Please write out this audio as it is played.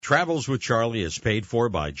Travels with Charlie is paid for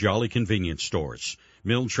by Jolly Convenience Stores,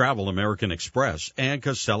 Milne Travel, American Express, and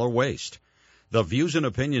Casella Waste. The views and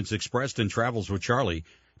opinions expressed in Travels with Charlie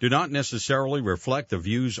do not necessarily reflect the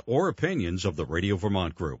views or opinions of the Radio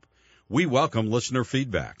Vermont Group. We welcome listener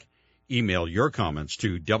feedback. Email your comments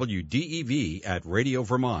to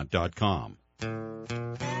wdev@radiovermont.com.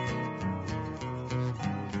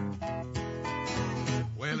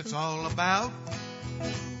 Well, it's all about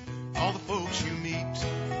all the folks you meet,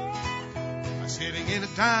 sitting in a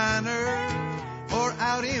diner or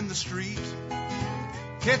out in the street.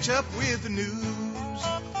 Catch up with the news,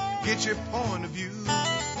 get your point of view.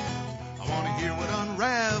 I want to hear what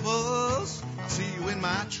unravels. I'll see you in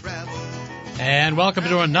my travels. And welcome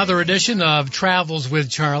to another edition of Travels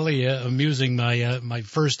with Charlie. Amusing, my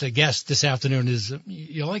first guest this afternoon is,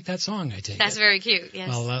 you like that song, I take That's it? very cute, yes.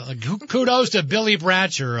 Well, kudos to Billy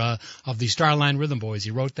Bratcher of the Starline Rhythm Boys.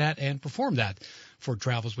 He wrote that and performed that for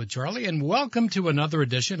Travels with Charlie. And welcome to another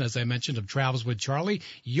edition, as I mentioned, of Travels with Charlie.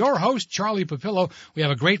 Your host, Charlie Papillo. We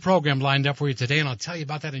have a great program lined up for you today, and I'll tell you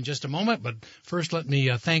about that in just a moment. But first, let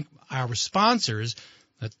me thank our sponsors.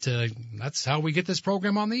 That's how we get this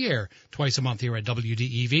program on the air twice a month here at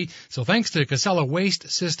WDEV. So thanks to Casella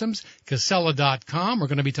Waste Systems, Casella.com. We're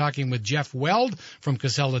going to be talking with Jeff Weld from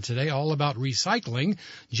Casella today, all about recycling.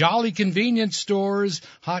 Jolly Convenience Stores,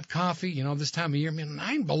 hot coffee. You know, this time of year,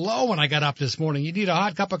 9 below when I got up this morning. You need a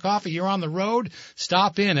hot cup of coffee, you're on the road,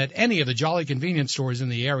 stop in at any of the Jolly Convenience Stores in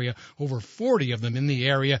the area, over 40 of them in the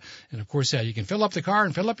area. And, of course, you can fill up the car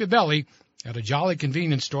and fill up your belly at a Jolly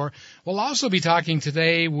Convenience Store. We'll also be talking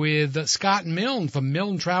today with Scott Milne from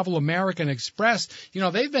Milne Travel, American Express. You know,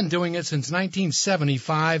 they've been doing it since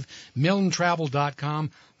 1975, milnetravel.com.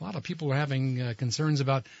 A lot of people are having concerns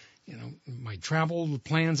about, my travel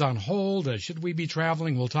plans on hold. Should we be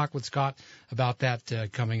traveling? We'll talk with Scott about that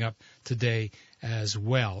coming up today as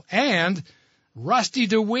well. And Rusty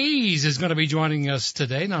DeWeese is going to be joining us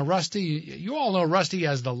today. Now, Rusty, you all know Rusty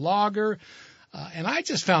as the logger. And I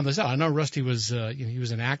just found this out. I know Rusty was, he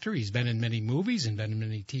was an actor. He's been in many movies and been in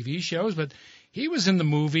many TV shows, but he was in the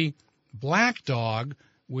movie Black Dog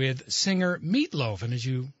with singer Meatloaf. And as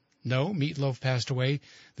you know, Meatloaf passed away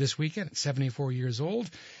this weekend at 74 years old.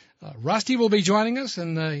 Rusty will be joining us,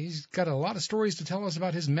 and he's got a lot of stories to tell us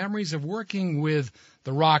about his memories of working with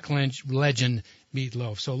the rock legend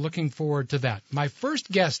Meatloaf. So looking forward to that. My first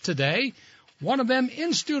guest today, one of them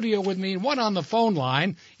in studio with me, and one on the phone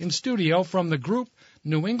line in studio from the group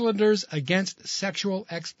New Englanders Against Sexual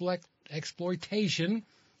Exploitation.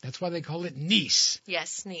 That's why they call it NEAS.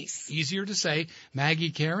 Yes, NEAS. Easier to say.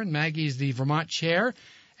 Maggie Kerrin. Maggie is the Vermont chair.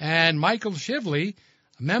 And Michael Shively,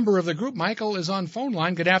 a member of the group. Michael is on phone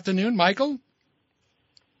line. Good afternoon, Michael.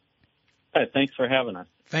 Hi, thanks for having us.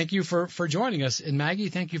 Thank you for joining us. And Maggie,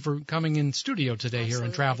 thank you for coming in studio today. Absolutely. Here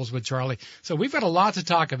in Travels with Charlie. So we've got a lot to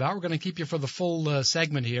talk about. We're going to keep you for the full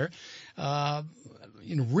segment here.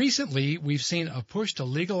 Recently, we've seen a push to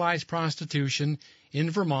legalize prostitution in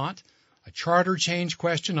Vermont, a charter change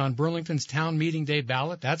question on Burlington's town meeting day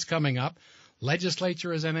ballot. That's coming up.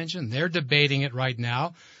 Legislature, as I mentioned, they're debating it right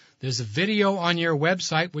now. There's a video on your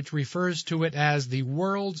website which refers to it as the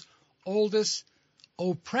world's oldest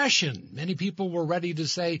oppression. Many people were ready to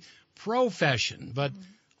say profession, but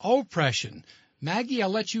oppression. Maggie, I'll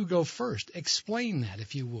let you go first. Explain that,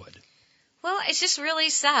 if you would. Well, it's just really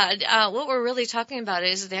sad. What we're really talking about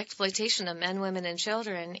is the exploitation of men, women, and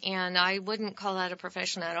children, and I wouldn't call that a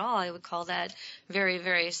profession at all. I would call that very,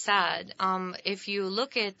 very sad. If you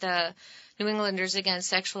look at the New Englanders Against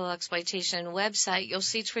Sexual Exploitation website, you'll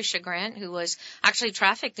see Tricia Grant, who was actually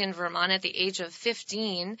trafficked in Vermont at the age of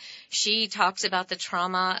 15. She talks about the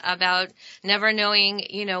trauma, about never knowing,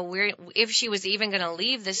 where, if she was even going to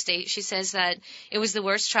leave the state. She says that it was the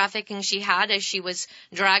worst trafficking she had as she was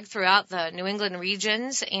dragged throughout the New England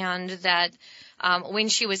regions, and that when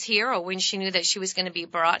she was here, or when she knew that she was going to be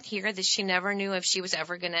brought here, that she never knew if she was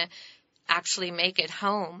ever going to actually make it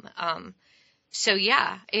home. So,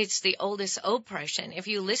 yeah, it's the oldest oppression. If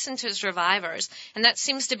you listen to survivors, and that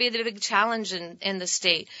seems to be the big challenge in the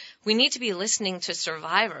state, we need to be listening to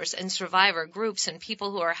survivors and survivor groups and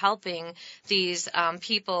people who are helping these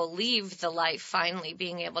people leave the life, finally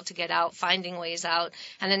being able to get out, finding ways out,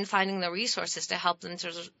 and then finding the resources to help them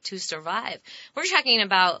to survive. We're talking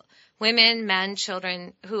about women, men,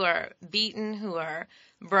 children who are beaten, who are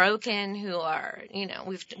broken, who are,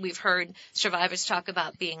 we've heard survivors talk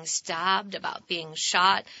about being stabbed, about being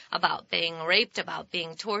shot, about being raped, about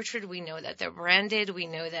being tortured. We know that they're branded. We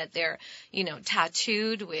know that they're,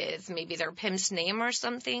 tattooed with maybe their pimp's name or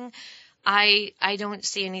something. I don't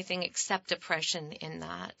see anything except oppression in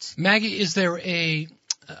that. Maggie, is there a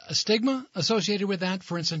a stigma associated with that?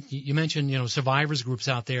 For instance, you mentioned, survivors groups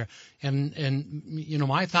out there, and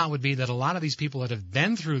my thought would be that a lot of these people that have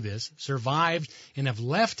been through this, survived, and have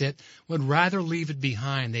left it, would rather leave it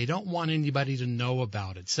behind. They don't want anybody to know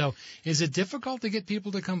about it. So is it difficult to get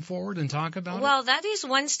people to come forward and talk about it? Well, that is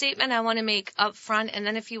one statement I want to make up front, and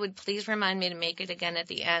then if you would please remind me to make it again at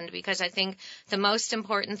the end, because I think the most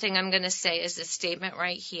important thing I'm going to say is this statement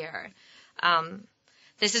right here.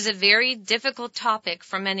 This is a very difficult topic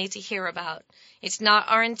for many to hear about. It's not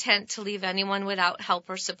our intent to leave anyone without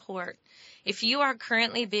help or support. If you are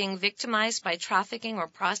currently being victimized by trafficking or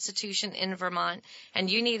prostitution in Vermont and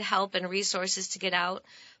you need help and resources to get out,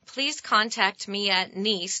 please contact me at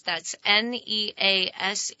NEASE, that's NEASE,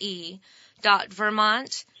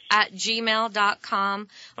 Vermont@gmail.com,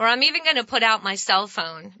 or I'm even going to put out my cell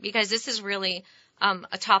phone because this is really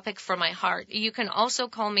a topic for my heart. You can also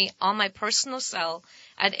call me on my personal cell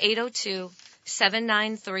at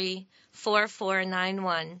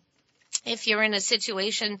 802-793-4491. If you're in a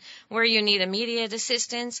situation where you need immediate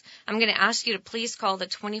assistance, I'm going to ask you to please call the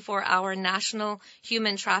 24-hour National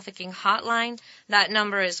Human Trafficking Hotline. That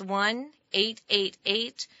number is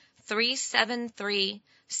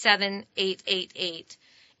 1-888-373-7888.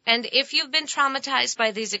 And if you've been traumatized by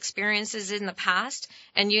these experiences in the past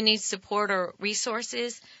and you need support or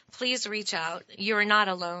resources, please reach out. You're not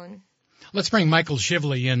alone. Let's bring Michael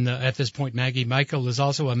Shively in at this point, Maggie. Michael is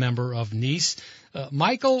also a member of NEASE.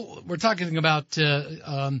 Michael, we're talking about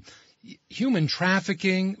human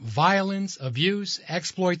trafficking, violence, abuse,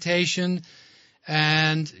 exploitation.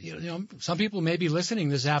 And, some people may be listening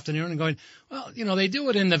this afternoon and going, well, they do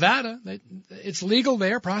it in Nevada. It's legal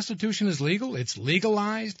there. Prostitution is legal. It's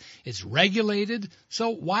legalized. It's regulated. So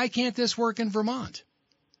why can't this work in Vermont?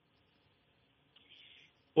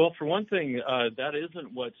 Well, for one thing, that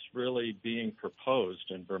isn't what's really being proposed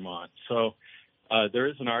in Vermont. So there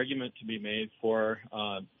is an argument to be made for,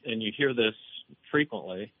 and you hear this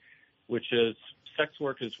frequently, which is sex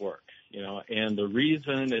work is work. And the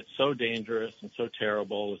reason it's so dangerous and so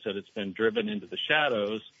terrible is that it's been driven into the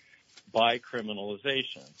shadows by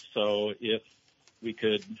criminalization. So if we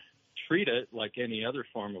could treat it like any other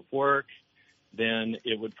form of work, then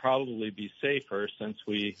it would probably be safer since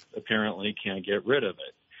we apparently can't get rid of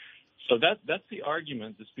it. So that's the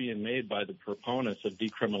argument that's being made by the proponents of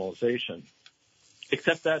decriminalization,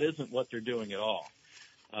 except that isn't what they're doing at all.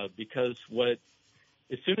 Because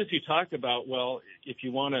as soon as you talk about, well, if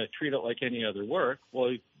you want to treat it like any other work, well,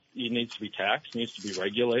 it needs to be taxed, needs to be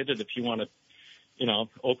regulated. If you want to,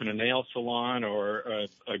 open a nail salon or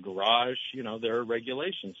a garage, there are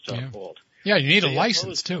regulations to uphold. Yeah, you need a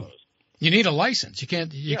license too. You need a license. You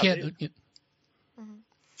can't.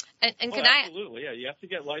 And can I? Absolutely, yeah. You have to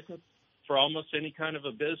get licensed for almost any kind of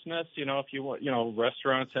a business. If you want,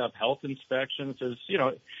 restaurants have health inspections. There's,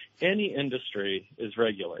 any industry is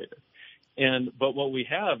regulated. But what we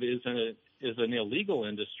have is an illegal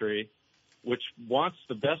industry which wants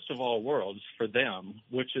the best of all worlds for them,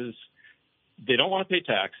 which is they don't want to pay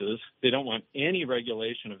taxes. They don't want any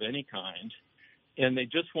regulation of any kind. And they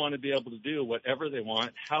just want to be able to do whatever they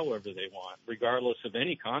want, however they want, regardless of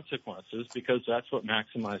any consequences, because that's what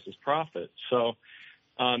maximizes profit. So,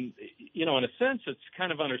 in a sense, it's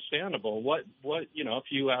kind of understandable. What if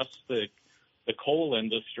you ask the coal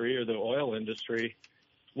industry or the oil industry,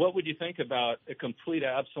 what would you think about a complete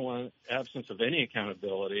absence of any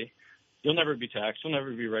accountability? You'll never be taxed. You'll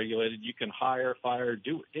never be regulated. You can hire, fire,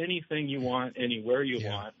 do anything you want, anywhere you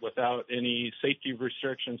want, without any safety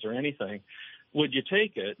restrictions or anything. Would you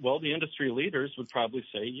take it? Well, the industry leaders would probably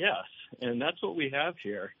say yes, and that's what we have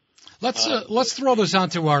here. Let's throw this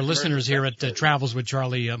out to our listeners here at Travels with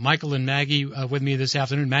Charlie. Michael and Maggie with me this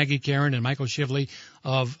afternoon. Maggie Kerrin and Michael Shively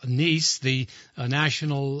of NEASE, the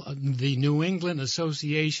the New England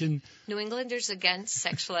Association. New Englanders Against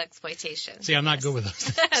Sexual Exploitation. See, I'm not good with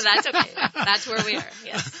those. That's okay. That's where we are.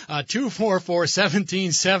 Yes.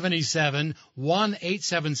 244-1777,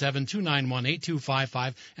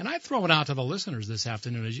 1-877-291-8255. And I throw it out to the listeners this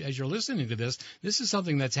afternoon. As you're listening to this is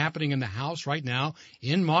something that's happening in the House right now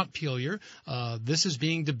in Montpelier. This is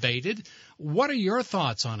being debated. What are your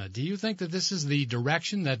thoughts on it? Do you think that this is the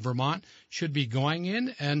direction that Vermont should be going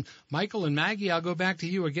in? And Michael and Maggie, I'll go back to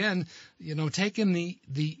you again. Taking the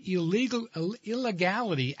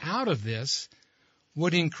illegality out of this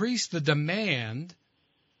would increase the demand.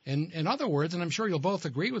 And in other words, and I'm sure you'll both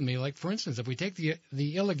agree with me, like, for instance, if we take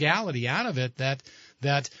the illegality out of it, that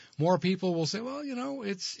more people will say, well,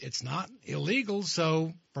 it's not illegal,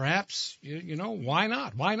 so perhaps, why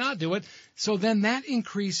not? Why not do it? So then that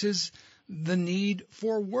increases the need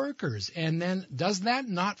for workers. And then does that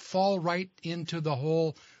not fall right into the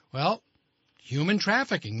whole, well, human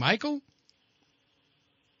trafficking. Michael?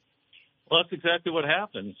 Well, that's exactly what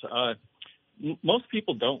happens. Most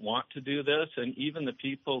people don't want to do this, and even the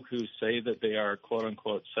people who say that they are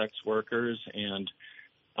quote-unquote sex workers and,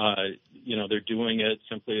 they're doing it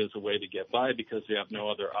simply as a way to get by because they have no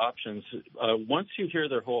other options. Once you hear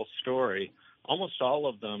their whole story, almost all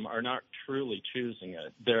of them are not truly choosing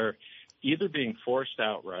it. They're either being forced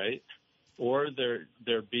outright or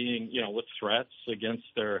they're being, with threats against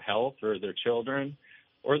their health or their children,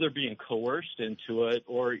 or they're being coerced into it,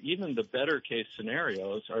 or even the better case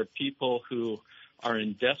scenarios are people who are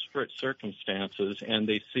in desperate circumstances and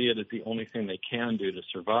they see it as the only thing they can do to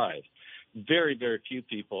survive. Very, very few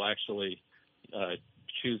people actually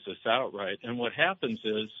choose this outright. And what happens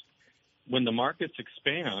is when the markets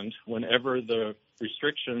expand, whenever the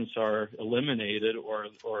restrictions are eliminated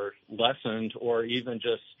or lessened, or even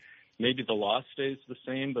just maybe the law stays the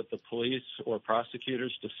same, but the police or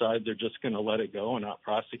prosecutors decide they're just going to let it go and not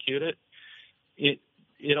prosecute it,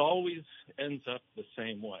 it always ends up the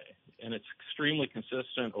same way. And it's extremely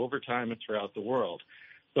consistent over time and throughout the world.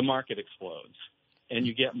 The market explodes, and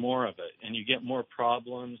you get more of it, and you get more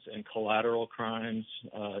problems and collateral crimes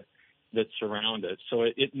that surround it. So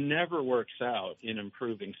it never works out in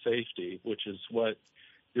improving safety, which is what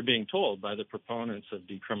you're being told by the proponents of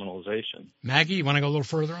decriminalization. Maggie, you want to go a little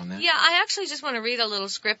further on that? Yeah, I actually just want to read a little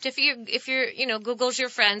script. If you're, Google's your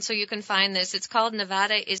friend, so you can find this. It's called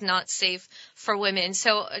 "Nevada is Not Safe for Women."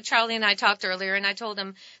 So Charlie and I talked earlier, and I told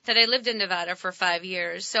him that I lived in Nevada for 5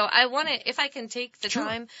 years. So I want to, if I can take the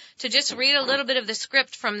time to just read a little bit of the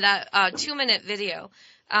script from that 2-minute video.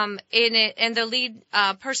 In it, and the lead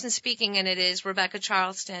person speaking in it is Rebecca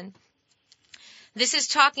Charleston. This is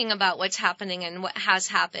talking about what's happening and what has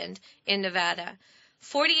happened in Nevada.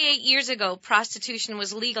 48 years ago, prostitution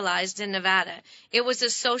was legalized in Nevada. It was a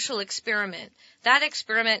social experiment. That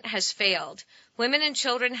experiment has failed. Women and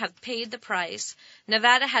children have paid the price.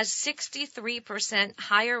 Nevada has 63%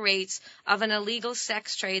 higher rates of an illegal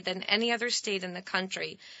sex trade than any other state in the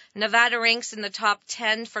country. Nevada ranks in the top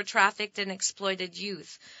 10 for trafficked and exploited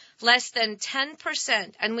youth. Less than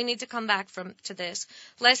 10%, and we need to come back to this,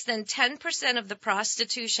 less than 10% of the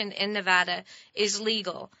prostitution in Nevada is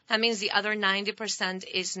legal. That means the other 90%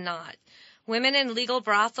 is not. Women in legal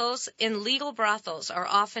brothels are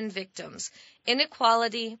often victims.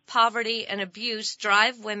 Inequality, poverty, and abuse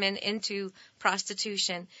drive women into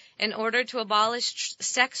prostitution. In order to abolish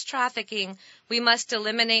sex trafficking, we must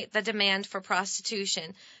eliminate the demand for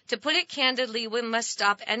prostitution. To put it candidly, we must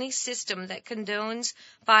stop any system that condones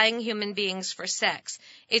buying human beings for sex.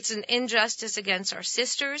 It's an injustice against our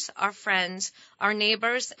sisters, our friends, our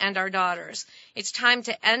neighbors, and our daughters. It's time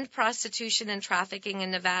to end prostitution and trafficking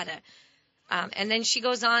in Nevada. And then she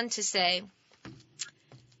goes on to say,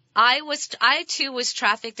 I too was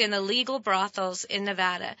trafficked in illegal brothels in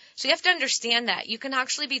Nevada. So you have to understand that. You can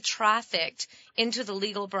actually be trafficked into the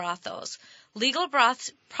legal brothels. Legal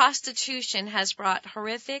prostitution has brought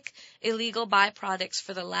horrific illegal byproducts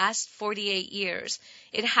for the last 48 years.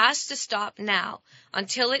 It has to stop now.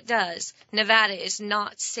 Until it does, Nevada is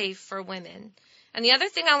not safe for women. And the other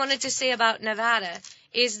thing I wanted to say about Nevada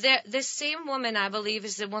is that this same woman, I believe,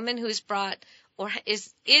 is the woman who's brought or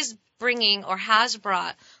is bringing or has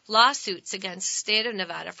brought lawsuits against the state of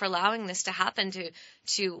Nevada for allowing this to happen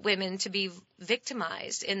to women to be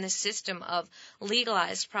victimized in the system of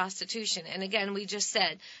legalized prostitution. And again, we just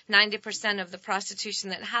said 90% of the prostitution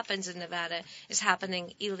that happens in Nevada is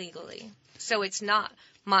happening illegally. So it's not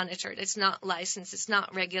monitored, it's not licensed, it's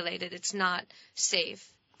not regulated, it's not safe.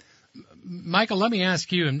 Michael, let me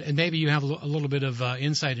ask you, and maybe you have a little bit of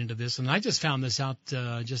insight into this, and I just found this out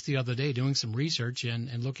just the other day doing some research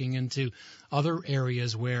and looking into other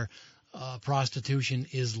areas where prostitution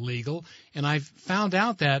is legal, and I found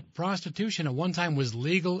out that prostitution at one time was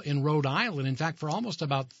legal in Rhode Island, in fact, for almost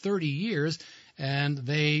about 30 years, and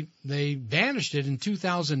they banished it in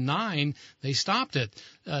 2009. They stopped it.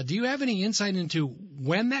 Do you have any insight into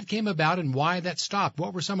when that came about and why that stopped?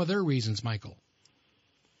 What were some of their reasons, Michael?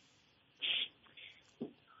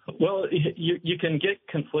 Well, you can get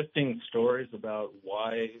conflicting stories about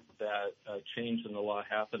why that change in the law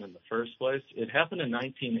happened in the first place. It happened in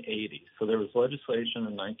 1980, so there was legislation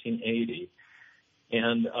in 1980,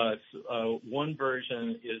 and one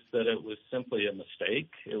version is that it was simply a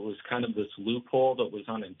mistake. It was kind of this loophole that was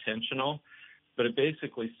unintentional, but it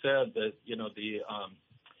basically said that,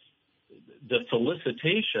 the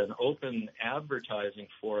solicitation, open advertising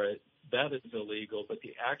for it, that is illegal, but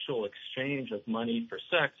the actual exchange of money for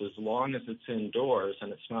sex, as long as it's indoors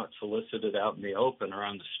and it's not solicited out in the open or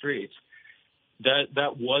on the streets,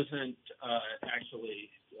 that wasn't actually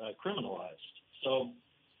criminalized. So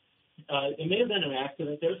It may have been an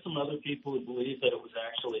accident. There's some other people who believe that it was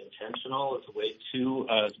actually intentional as a way to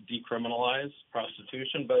decriminalize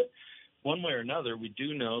prostitution. But one way or another, we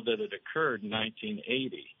do know that it occurred in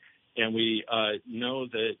 1980. And we know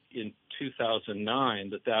that in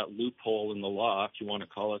 2009 that loophole in the law, if you want to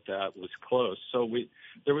call it that, was closed. So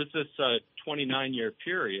there was this 29-year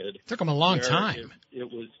period. Took them a long time. It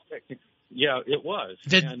was. Yeah, it was.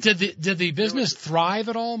 Did the business thrive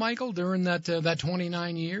at all, Michael, during that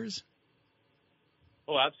 29 years?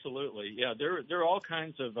 Oh, absolutely. Yeah, there are all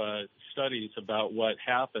kinds of studies about what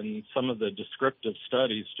happened. Some of the descriptive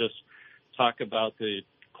studies just talk about the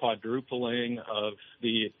quadrupling of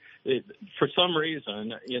for some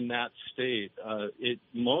reason in that state. It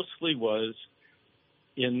mostly was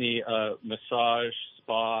in the massage,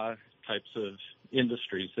 spa types of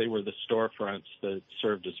industries. They were the storefronts that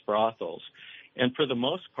served as brothels. And for the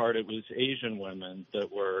most part, it was Asian women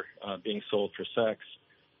that were being sold for sex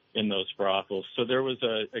in those brothels. So there was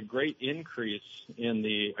a great increase in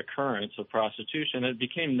the occurrence of prostitution. It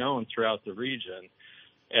became known throughout the region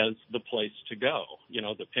as the place to go. You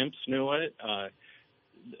know, the pimps knew it,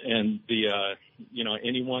 and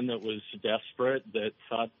anyone that was desperate that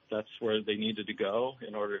thought that's where they needed to go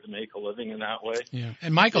in order to make a living in that way. Yeah.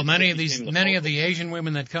 And Michael, many of the Asian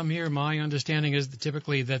women that come here, my understanding is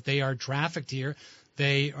typically that they are trafficked here.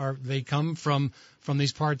 They come from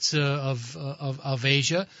these parts of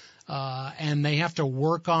Asia, and they have to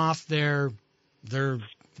work off their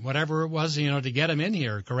whatever it was, to get them in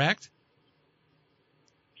here. Correct?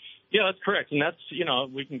 Yeah, that's correct. And that's,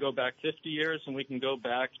 we can go back 50 years and we can go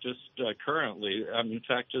back just currently. In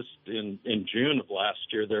fact, just in June of last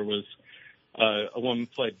year, there was a woman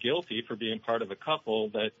pled guilty for being part of a couple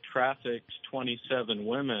that trafficked 27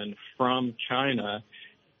 women from China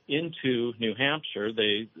into New Hampshire.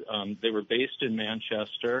 They were based in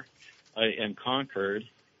Manchester and Concord,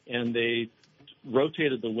 and they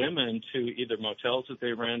rotated the women to either motels that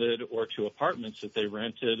they rented or to apartments that they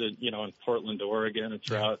rented, in Portland, Oregon, and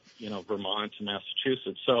throughout, Vermont and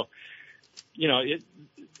Massachusetts. So,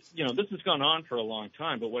 this has gone on for a long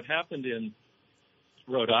time. But what happened in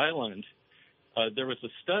Rhode Island, there was a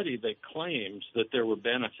study that claimed that there were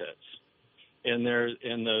benefits. And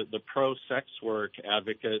the pro-sex work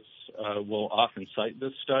advocates will often cite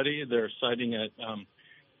this study. They're citing it.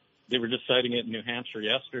 They were just citing it in New Hampshire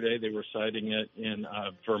yesterday. They were citing it in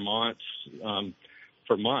Vermont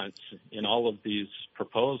for months in all of these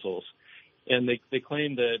proposals. And they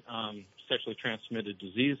claim that sexually transmitted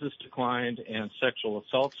diseases declined and sexual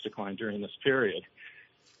assaults declined during this period.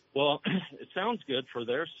 Well, it sounds good for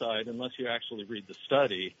their side unless you actually read the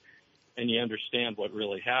study and you understand what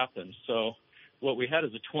really happened. So what we had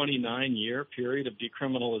is a 29-year period of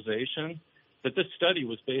decriminalization, but this study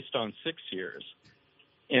was based on 6 years.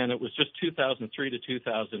 And it was just 2003 to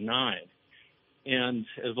 2009. And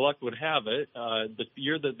as luck would have it, the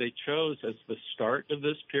year that they chose as the start of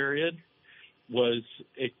this period was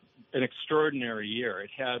an extraordinary year.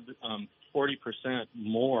 It had 40%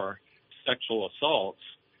 more sexual assaults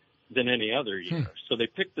than any other year. So they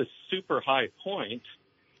picked this super high point,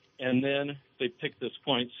 and then they picked this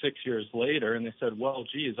point 6 years later, and they said, well,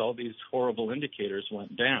 geez, all these horrible indicators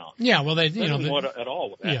went down. Yeah, well, at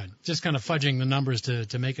all. Yeah, just kind of fudging the numbers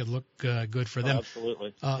to make it look good for them.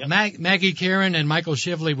 Absolutely. Yep. Maggie Kerrin and Michael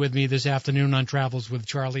Shively with me this afternoon on Travels with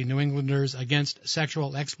Charlie, New Englanders Against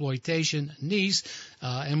Sexual Exploitation, NEAS.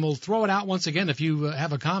 And we'll throw it out once again. If you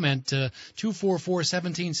have a comment,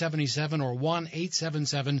 244-1777 or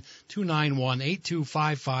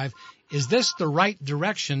 1-877-291-8255. Is this the right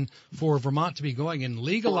direction for Vermont to be going in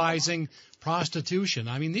legalizing prostitution?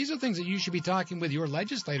 I mean, these are things that you should be talking with your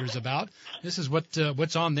legislators about. This is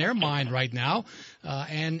what's on their mind right now.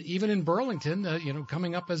 And even in Burlington,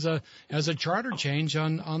 coming up as a charter change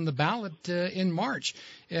on the ballot in March.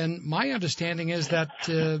 And my understanding is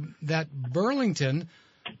that Burlington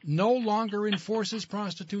no longer enforces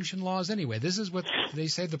prostitution laws anyway. This is what they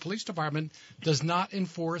say. The police department does not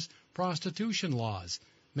enforce prostitution laws.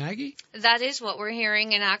 Maggie? That is what we're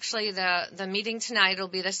hearing, and actually the meeting tonight will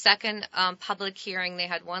be the second public hearing. They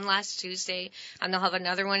had one last Tuesday, and they'll have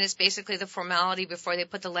another one. It's basically the formality before they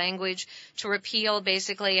put the language to repeal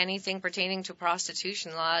basically anything pertaining to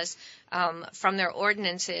prostitution laws from their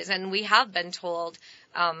ordinances. And we have been told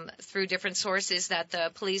through different sources that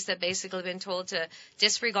the police have basically been told to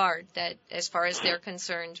disregard that as far as they're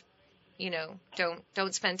concerned,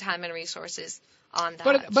 don't spend time and resources on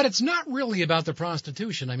that. But it's not really about the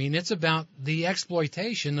prostitution. I mean, it's about the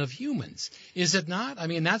exploitation of humans. Is it not? I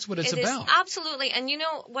mean, that's what it's about. It is, absolutely. And you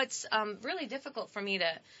know what's really difficult for me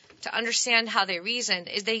to understand how they reason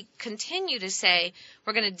is they continue to say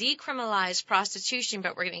we're going to decriminalize prostitution,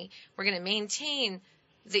 but we're going to maintain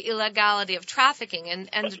the illegality of trafficking.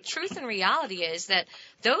 And the truth and reality is that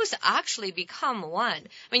those actually become one.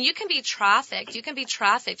 I mean, you can be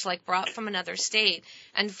trafficked like brought from another state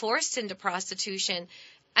and forced into prostitution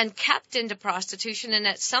and kept into prostitution, and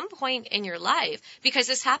at some point in your life, because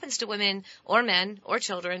this happens to women or men or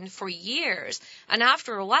children for years, and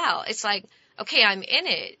after a while, it's like, okay, I'm in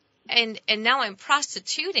it. And now I'm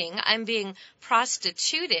prostituting. I'm being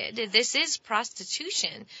prostituted. This is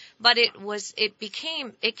prostitution, but it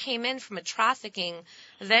came in from a trafficking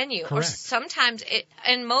venue. Correct. Or sometimes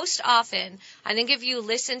and most often, I think if you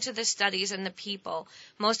listen to the studies and the people,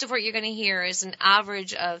 most of what you're going to hear is an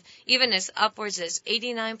average of even as upwards as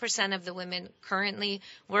 89% of the women currently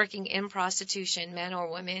working in prostitution, men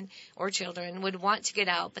or women or children, would want to get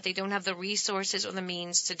out, but they don't have the resources or the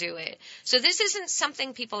means to do it. So this isn't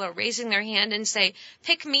something people are raising their hand and say,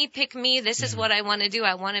 pick me, this is what I want to do.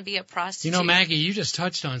 I want to be a prostitute. You know, Maggie, you just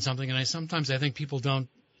touched on something, and sometimes I think people don't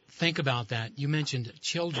think about that. You mentioned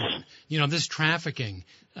children, this trafficking,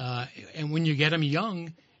 and when you get them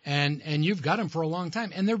young, and you've got them for a long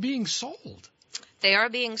time, and they're being sold. They are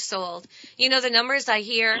being sold. The numbers I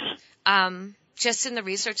hear, just in the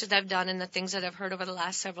research that I've done and the things that I've heard over the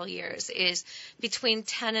last several years, is between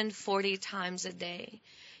 10 and 40 times a day.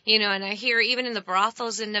 And I hear even in the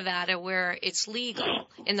brothels in Nevada where it's legal,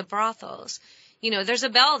 in the brothels, there's a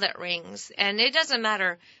bell that rings, and it doesn't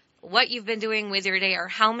matter what you've been doing with your day or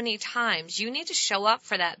how many times, you need to show up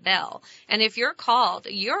for that bell. And if you're called,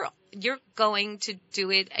 you're going to do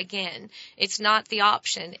it again. It's not the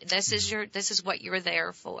option. This is what you're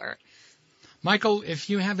there for. Michael, if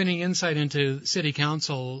you have any insight into city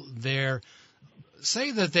council there,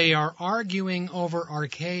 say that they are arguing over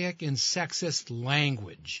archaic and sexist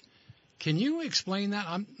language. Can you explain that?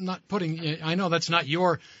 I'm not I know that's not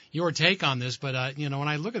your take on this, but, when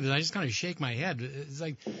I look at this, I just kind of shake my head. It's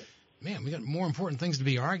like, man, we got more important things to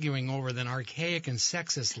be arguing over than archaic and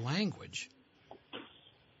sexist language.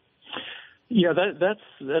 Yeah,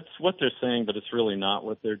 that's what they're saying, but it's really not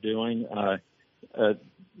what they're doing.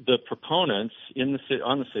 The proponents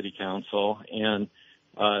on the city council and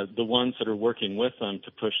the ones that are working with them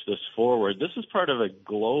to push this forward, this is part of a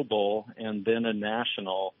global and then a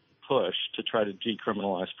national push to try to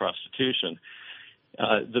decriminalize prostitution.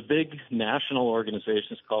 The big national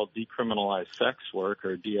organization is called Decriminalize Sex Work,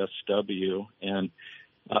 or DSW, and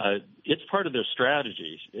it's part of their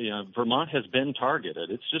strategy. Vermont has been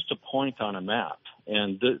targeted. It's just a point on a map,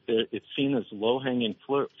 and it's seen as low-hanging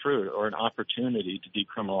fruit or an opportunity to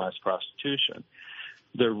decriminalize prostitution.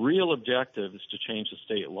 Their real objective is to change the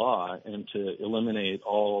state law and to eliminate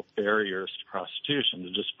all barriers to prostitution,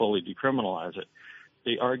 to just fully decriminalize it.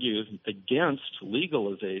 They argue against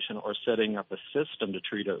legalization or setting up a system to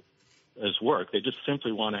treat it as work. They just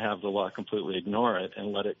simply want to have the law completely ignore it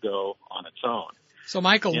and let it go on its own. So,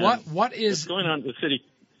 Michael, what is going on at the city?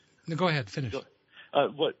 No, go ahead, finish.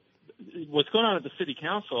 What's going on at the city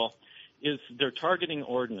council is they're targeting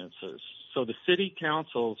ordinances. So the city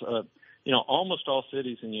councils, almost all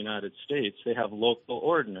cities in the United States, they have local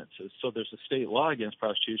ordinances. So there's a state law against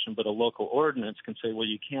prostitution, but a local ordinance can say, well,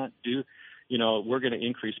 you can't do, we're going to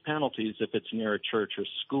increase penalties if it's near a church or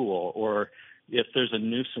school, or if there's a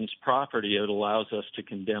nuisance property, it allows us to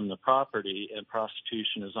condemn the property, and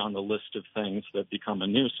prostitution is on the list of things that become a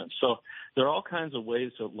nuisance. So there are all kinds of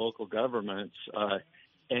ways that local governments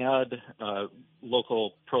add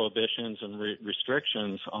local prohibitions and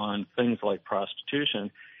restrictions on things like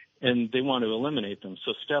prostitution, and they want to eliminate them.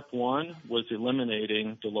 So step one was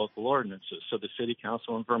eliminating the local ordinances. So the city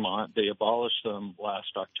council in Vermont, they abolished them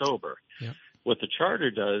last October. Yep. What the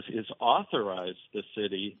charter does is authorize the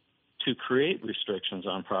city to create restrictions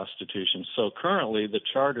on prostitution. So currently the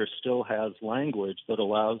charter still has language that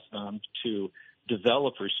allows them to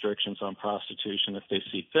develop restrictions on prostitution if they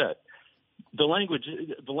see fit. The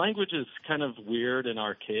language is kind of weird and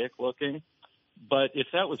archaic looking, but if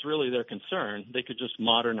that was really their concern, they could just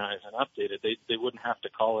modernize and update it. They wouldn't have to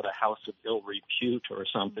call it a house of ill repute or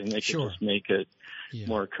something. They could just make it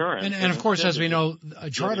more current. And of course, as we know, a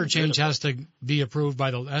charter change has to be approved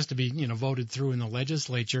has to be voted through in the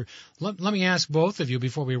legislature. Let me ask both of you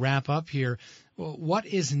before we wrap up here. What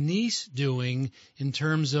is Nice doing in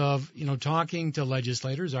terms of, talking to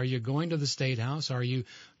legislators? Are you going to the State House? Are you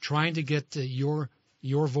trying to get your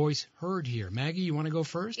your voice heard here. Maggie, you want to go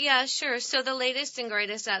first? Yeah, sure. So the latest and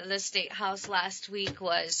greatest out of the State House last week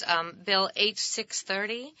was Bill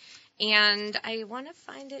H-630. And I want to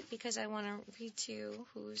find it because I want to read to you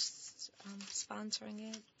who's sponsoring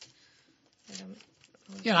it.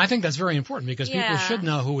 Yeah, I think that's very important because people should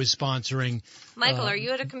know who is sponsoring. Michael, are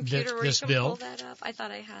you at a computer where you can bill? pull that up? I thought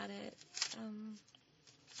I had it.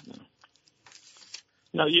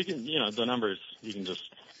 No, you can, the numbers, you can just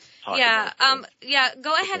talk Yeah, about it.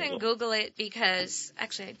 Go ahead and Google it because,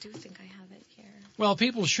 actually, I do think I have it here. Well,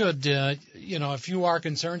 people should, if you are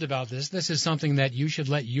concerned about this is something that you should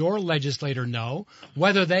let your legislator know,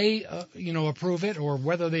 whether they, approve it or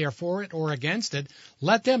whether they are for it or against it.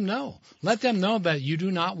 Let them know. Let them know that you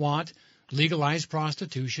do not want legalized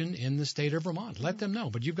prostitution in the state of Vermont. Let them know.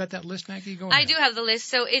 But you've got that list, Maggie? Go ahead. I do have the list.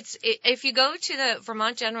 So if you go to the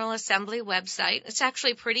Vermont General Assembly website, it's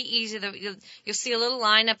actually pretty easy. You'll see a little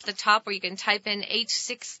line up the top where you can type in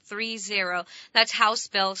H630. That's House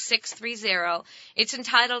Bill 630. It's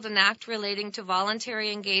entitled An Act Relating to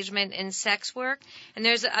Voluntary Engagement in Sex Work. And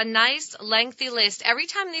there's a nice lengthy list. Every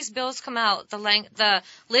time these bills come out, the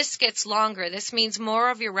list gets longer. This means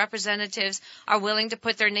more of your representatives are willing to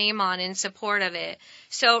put their name on in support of it.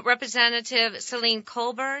 So Representative Celine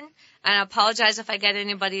Colburn, and I apologize if I get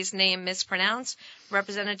anybody's name mispronounced,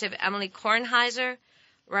 Representative Emily Kornheiser,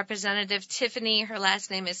 Representative Tiffany, her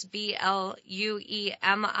last name is Bluemie,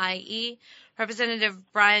 Representative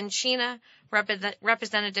Brian Chena,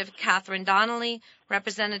 Representative Catherine Donnelly,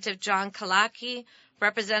 Representative John Kalaki,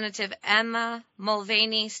 Representative Emma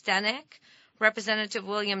Mulvaney-Stenek, Representative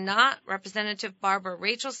William Knott, Representative Barbara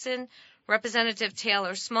Rachelson, Representative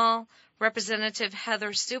Taylor Small, Representative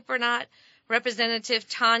Heather Supernott, Representative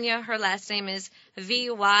Tanya, her last name is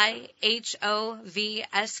Vyhovsky,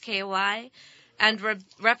 and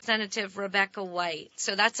Representative Rebecca White.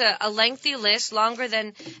 So that's a lengthy list, longer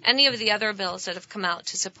than any of the other bills that have come out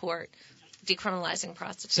to support decriminalizing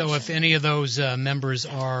prostitution. So if any of those members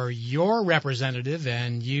are your representative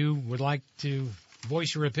and you would like to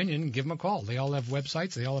voice your opinion, give them a call. They all have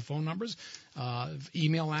websites. They all have phone numbers,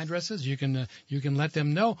 email addresses. You can let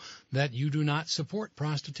them know that you do not support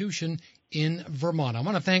prostitution in Vermont. I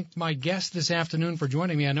want to thank my guest this afternoon for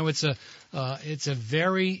joining me. I know it's a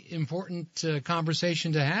very important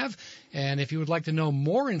conversation to have. And if you would like to know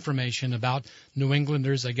more information about New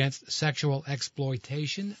Englanders Against Sexual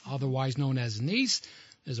Exploitation, otherwise known as NEASE,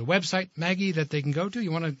 there's a website, Maggie, that they can go to.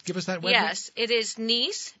 You want to give us that website? Yes, it is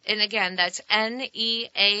NEASE, and again, that's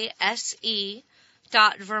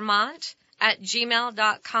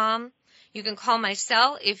NEASE.Vermont@gmail.com. You can call my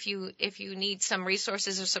cell if you need some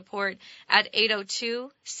resources or support at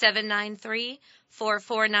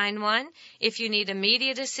 802-793-4491. If you need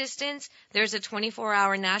immediate assistance, there's a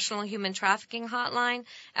 24-hour national human trafficking hotline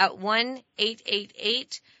at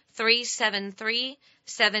 1-888-373-7888.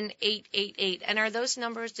 And are those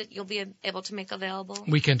numbers that you'll be able to make available?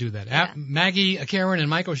 We can do that. Yeah. Maggie Kerrin and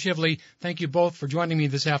Michael Shively, thank you both for joining me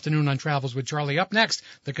this afternoon on Travels with Charlie. Up next,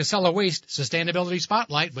 the Casella Waste Sustainability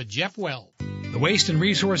Spotlight with Jeff Well. The waste and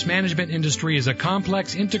resource management industry is a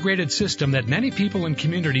complex, integrated system that many people and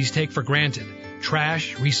communities take for granted.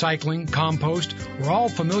 Trash, recycling, compost, we're all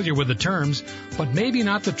familiar with the terms, but maybe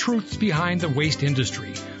not the truths behind the waste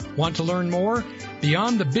industry. Want to learn more?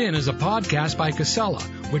 Beyond the Bin is a podcast by Casella,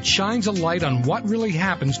 which shines a light on what really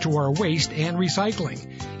happens to our waste and recycling.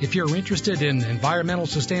 If you're interested in environmental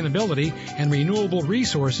sustainability and renewable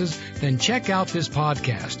resources, then check out this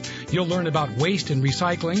podcast. You'll learn about waste and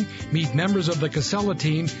recycling, meet members of the Casella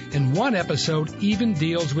team, and one episode even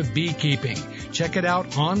deals with beekeeping. Check it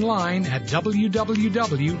out online at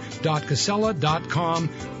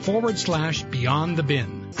www.casella.com/Beyond the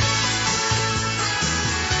Bin.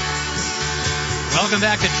 Welcome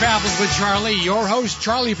back to Travels with Charlie. Your host,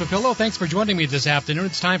 Charlie Papillo. Thanks for joining me this afternoon.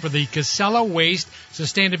 It's time for the Casella Waste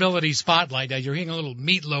Sustainability Spotlight. You're hearing a little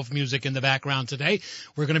meatloaf music in the background today.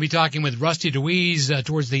 We're going to be talking with Rusty DeWeese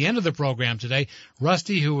towards the end of the program today.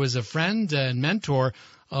 Rusty, who is a friend and mentor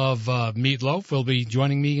of Meatloaf, will be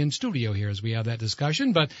joining me in studio here as we have that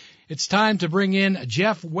discussion. But it's time to bring in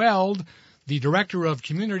Jeff Weld, the Director of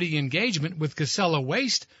Community Engagement with Casella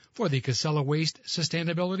Waste, for the Casella Waste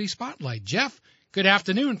Sustainability Spotlight. Jeff, good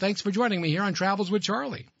afternoon. Thanks for joining me here on Travels with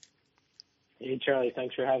Charlie. Hey, Charlie.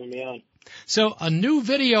 Thanks for having me on. So a new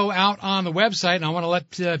video out on the website, and I want to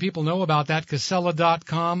let people know about that,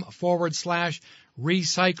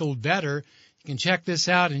 Casella.com/recycle better. You can check this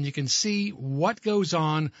out, and you can see what goes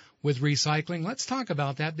on with recycling. Let's talk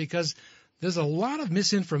about that because there's a lot of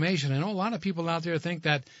misinformation. I know a lot of people out there think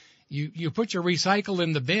that you put your recycle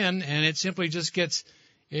in the bin, and it simply just gets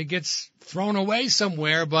thrown away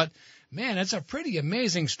somewhere, but Man, it's a pretty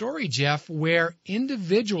amazing story, Jeff, where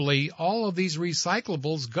individually all of these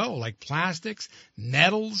recyclables go, like plastics,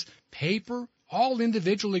 metals, paper, all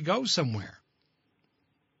individually go somewhere.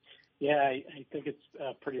 Yeah, I think it's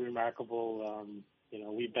pretty remarkable.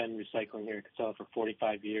 We've been recycling here at Casella for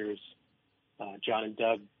 45 years. John and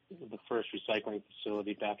Doug were the first recycling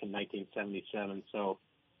facility back in 1977. So,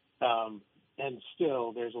 and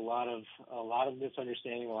still, there's a lot of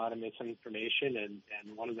misunderstanding, a lot of misinformation,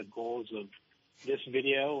 and one of the goals of this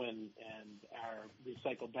video and our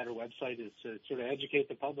Recycle Better website is to sort of educate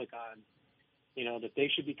the public on, that they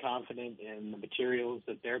should be confident in the materials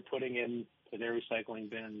that they're putting into their recycling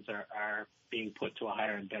bins are being put to a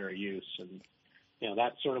higher and better use. And,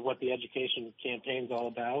 that's sort of what the education campaign's all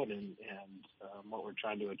about and what we're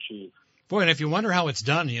trying to achieve. Boy, and if you wonder how it's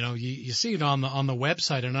done, you see it on the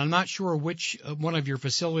website, and I'm not sure which one of your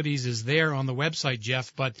facilities is there on the website,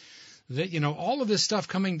 Jeff, but all of this stuff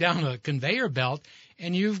coming down a conveyor belt,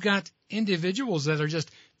 and you've got individuals that are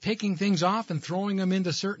just picking things off and throwing them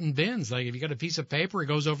into certain bins. Like if you got a piece of paper, it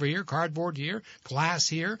goes over here, cardboard here, glass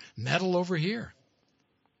here, metal over here.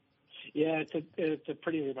 Yeah, it's a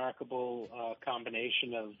pretty remarkable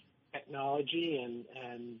combination of technology and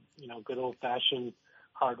good old-fashioned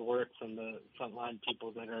hard work from the frontline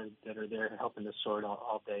people that are there helping to sort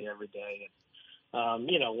all day, every day. And,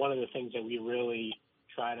 one of the things that we really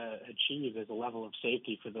try to achieve is a level of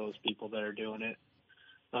safety for those people that are doing it.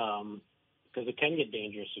 Because it can get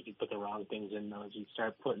dangerous if you put the wrong things in those. You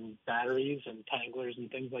start putting batteries and tanglers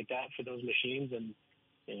and things like that for those machines, and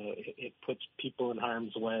it puts people in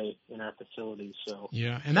harm's way in our facilities. So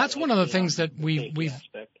yeah, and that's one of the things that we've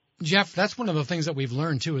Jeff. That's one of the things that we've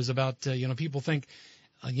learned too is about people think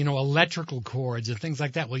electrical cords and things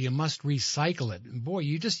like that. Well, you must recycle it. Boy,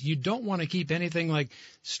 you don't want to keep anything like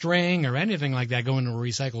string or anything like that going to a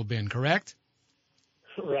recycle bin, correct?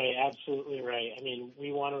 Right, absolutely right. I mean,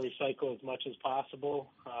 we want to recycle as much as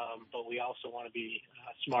possible, but we also want to be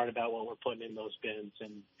smart about what we're putting in those bins.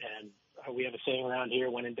 And we have a saying around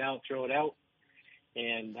here: "When in doubt, throw it out."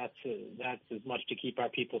 And that's as much to keep our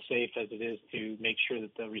people safe as it is to make sure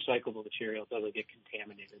that the recyclable material doesn't get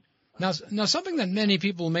contaminated. Now, something that many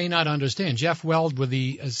people may not understand, Jeff Weld with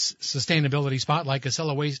the Sustainability Spotlight,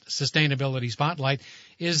 Casella Waste Sustainability Spotlight,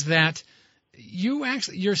 is that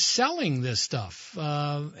you're selling this stuff,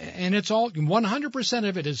 and it's all 100%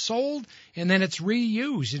 of it is sold, and then it's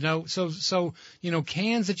reused. So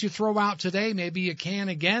cans that you throw out today, maybe a can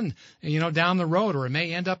again, down the road, or it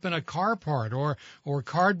may end up in a car part, or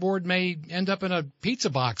cardboard may end up in a pizza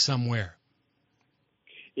box somewhere.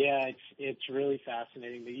 Yeah, it's really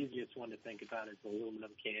fascinating. The easiest one to think about is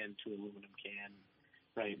aluminum can to aluminum can.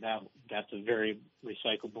 Right now, that's a very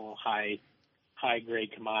recyclable,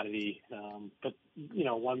 high-grade commodity, but,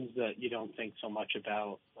 ones that you don't think so much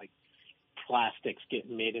about, like plastics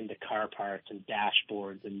getting made into car parts and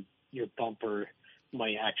dashboards, and your bumper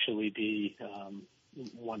might actually be,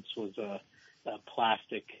 once was a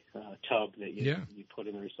plastic tub that you put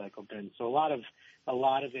in the recycle bin. So a lot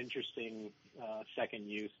of interesting second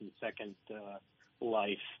use and second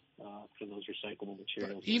life for those recyclable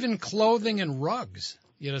materials. Even clothing and rugs.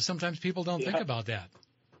 Sometimes people don't think about that.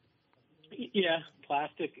 Yeah,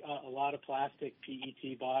 plastic, a lot of plastic,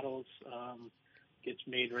 PET bottles gets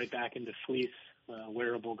made right back into fleece,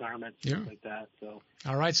 wearable garments, things like that. So.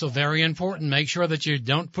 All right, so very important. Make sure that you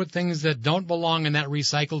don't put things that don't belong in that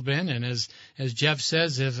recycled bin. And as Jeff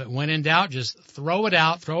says, if when in doubt, just throw it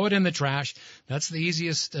out, throw it in the trash. That's the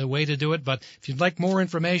easiest way to do it. But if you'd like more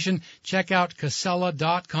information, check out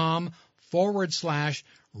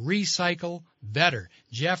Casella.com/recycle better.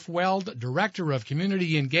 Jeff Weld, Director of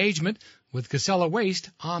Community Engagement with Casella Waste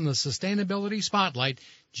on the Sustainability Spotlight.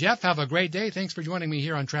 Jeff, have a great day. Thanks for joining me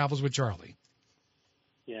here on Travels with Charlie.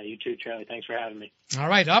 Yeah, you too, Charlie. Thanks for having me. All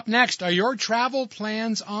right, up next, are your travel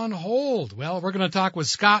plans on hold? Well, we're going to talk with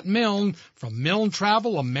Scott Milne from Milne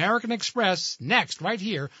Travel, American Express, next, right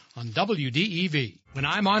here on WDEV. When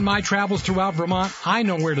I'm on my travels throughout Vermont, I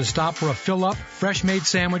know where to stop for a fill-up, fresh-made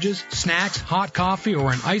sandwiches, snacks, hot coffee,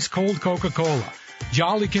 or an ice-cold Coca-Cola.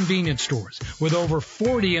 Jolly Convenience Stores. With over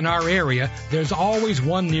 40 in our area, there's always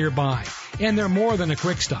one nearby. And they're more than a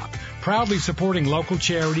quick stop. Proudly supporting local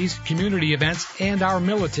charities, community events, and our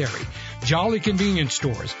military. Jolly Convenience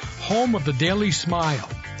Stores, home of the Daily Smile,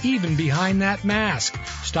 even behind that mask.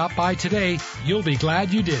 Stop by today. You'll be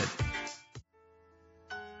glad you did.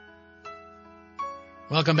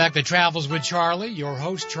 Welcome back to Travels with Charlie. Your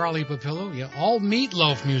host, Charlie Papillo. Yeah, all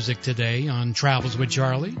meatloaf music today on Travels with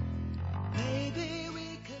Charlie.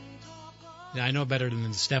 Yeah, I know better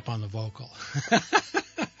than to step on the vocal.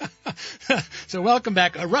 So welcome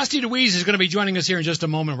back. Rusty DeWeese is going to be joining us here in just a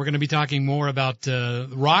moment. We're going to be talking more about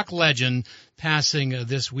rock legend passing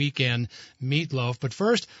this weekend, Meatloaf. But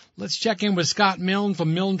first, let's check in with Scott Milne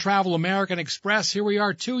from Milne Travel American Express. Here we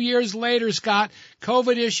are 2 years later, Scott.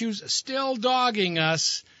 COVID issues still dogging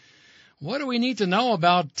us. What do we need to know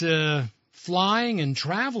about flying and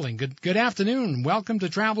traveling? Good afternoon. Welcome to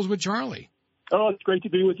Travels with Charlie. Oh, it's great to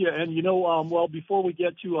be with you. And, well, before we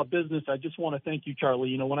get to business, I just want to thank you,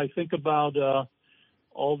 Charlie. When I think about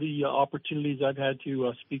all the opportunities I've had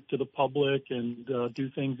to speak to the public and do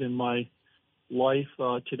things in my life,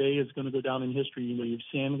 today is going to go down in history. You've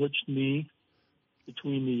sandwiched me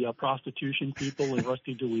between the prostitution people and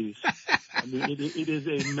Rusty DeWeese. I mean, it is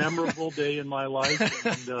a memorable day in my life.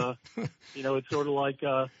 And, it's sort of like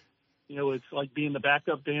it's like being the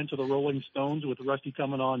backup band to the Rolling Stones with Rusty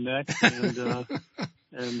coming on next, and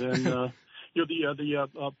then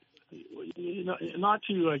not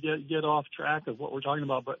to get off track of what we're talking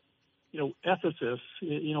about, but Ephesus.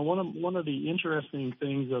 One of the interesting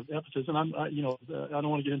things of Ephesus, and I don't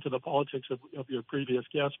want to get into the politics of your previous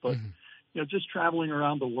guest, but just traveling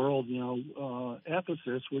around the world,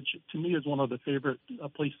 Ephesus, which to me is one of the favorite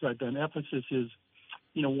places I've been. Ephesus is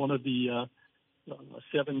one of the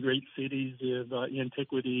 7 great cities of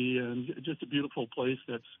antiquity, and just a beautiful place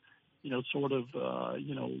that's,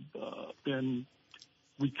 been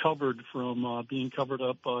recovered from being covered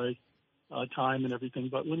up by time and everything.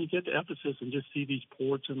 But when you get to Ephesus and just see these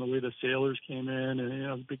ports and the way the sailors came in, and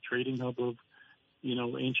a big trading hub of,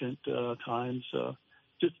 ancient times,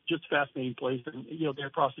 just fascinating place. And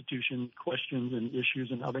their prostitution questions and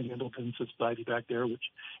issues and how they handled in society back there,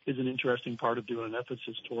 which is an interesting part of doing an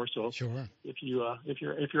Ephesus tour. So sure. if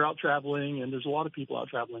you're out traveling, and there's a lot of people out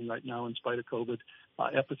traveling right now in spite of COVID,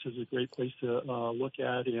 Ephesus is a great place to look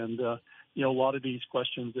at. And a lot of these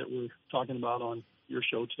questions that we're talking about on your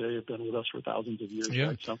show today have been with us for thousands of years. Yeah.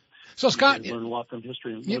 Right? So Scott, learn a lot from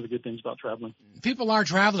history, and one of the good things about traveling. People are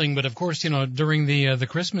traveling, but of course, during the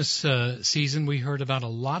Christmas season, we heard about a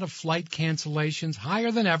lot of flight cancellations, higher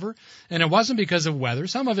than ever, and it wasn't because of weather.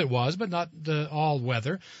 Some of it was, but not all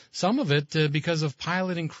weather. Some of it because of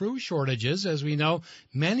pilot and crew shortages. As we know,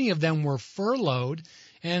 many of them were furloughed,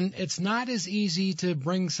 and it's not as easy to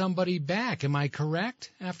bring somebody back. Am I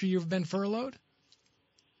correct? After you've been furloughed?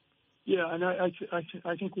 Yeah, and I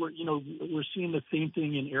think we're seeing the same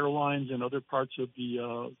thing in airlines and other parts of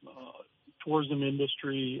the tourism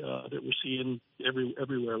industry that we're seeing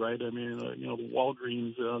everywhere, right? I mean, the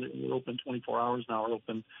Walgreens, we're open 24 hours now, are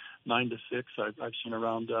open 9 to 6. I've seen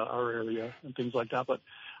around our area and things like that. But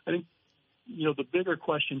I think the bigger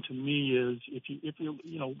question to me is if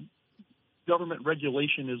you government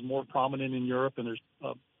regulation is more prominent in Europe, and there's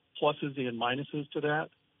pluses and minuses to that.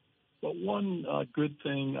 But one good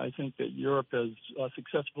thing I think that Europe has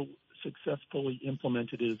successfully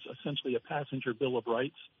implemented is essentially a passenger bill of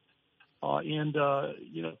rights.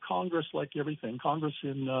 Congress, like everything, Congress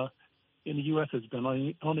in the U.S. has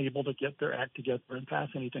been unable to get their act together and pass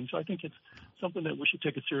anything. So I think it's something that we should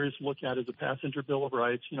take a serious look at as a passenger bill of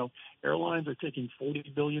rights. Airlines are taking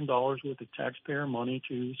 $40 billion worth of taxpayer money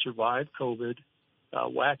to survive COVID,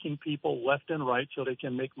 whacking people left and right so they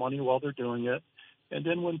can make money while they're doing it. And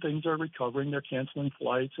then when things are recovering, they're canceling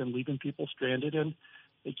flights and leaving people stranded, and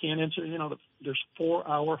they can't answer. There's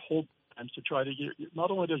 4-hour hold times to try to get. Not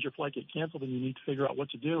only does your flight get canceled and you need to figure out what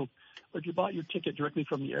to do, but if you bought your ticket directly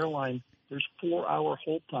from the airline, there's 4-hour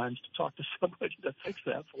hold times to talk to somebody to fix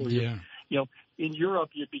that for you. Yeah. In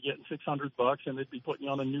Europe, you'd be getting $600 and they'd be putting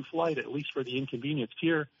you on a new flight, at least for the inconvenience.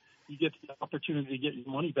 Here, you get the opportunity to get your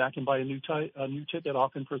money back and buy a new ticket,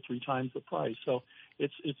 often for 3 times the price. So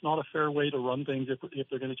it's not a fair way to run things if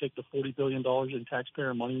they're going to take the $40 billion in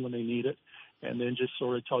taxpayer money when they need it, and then just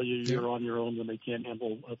sort of tell you you're on your own when they can't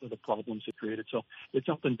handle the problems it created. So it's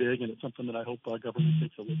something big, and it's something that I hope government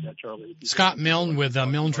takes a look at, Charlie. Scott Milne with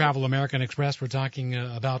Milne Travel American Express. We're talking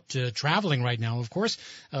about traveling right now, of course.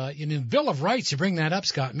 In the Bill of Rights, you bring that up,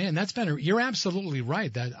 Scott. Man, you're absolutely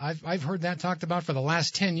right. That I've heard that talked about for the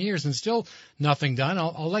last 10 years and still nothing done.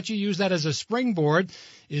 I'll let you use that as a springboard.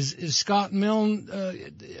 Is Scott Milne,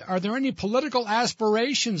 are there any political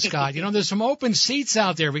aspirations, Scott? There's some open seats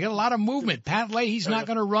out there. We got a lot of movement. Pat Leahy's not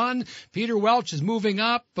going to run. Peter Welch is moving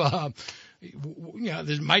up. There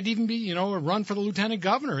might even be, a run for the lieutenant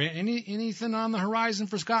governor. Anything on the horizon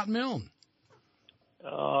for Scott Milne?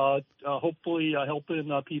 Hopefully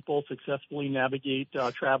helping people successfully navigate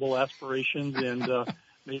travel aspirations and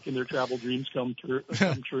making their travel dreams come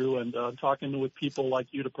true, and talking with people like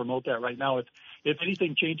you to promote that right now. If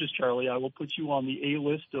anything changes, Charlie, I will put you on the A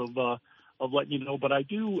list of letting you know. But I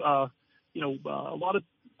do, a lot of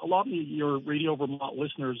a lot of your Radio Vermont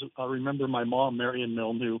listeners remember my mom, Marion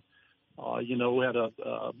Milne, who,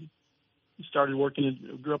 started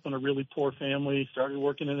working, grew up in a really poor family, started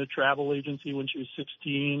working in a travel agency when she was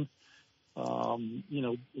 16.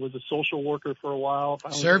 Was a social worker for a while.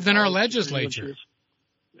 Served in our legislature.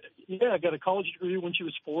 I got a college degree when she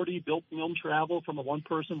was 40, built Milne Travel from a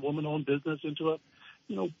one-person, woman-owned business into a,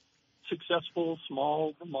 successful,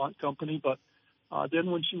 small Vermont company. But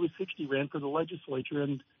then when she was 60, ran for the legislature.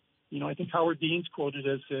 And, I think Howard Dean's quoted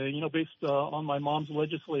as saying, based on my mom's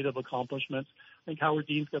legislative accomplishments, I think Howard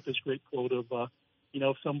Dean's got this great quote of,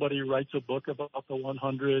 if somebody writes a book about the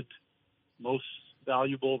 100 most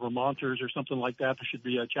valuable Vermonters or something like that, there should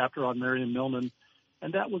be a chapter on Marion Milne.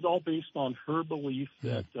 And that was all based on her belief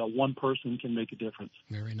that one person can make a difference.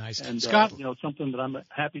 Very nice. And, Scott, something that I'm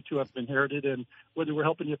happy to have inherited. And whether we're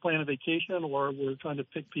helping you plan a vacation or we're trying to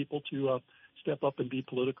pick people to step up and be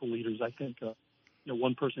political leaders, I think,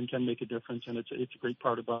 one person can make a difference. And it's a great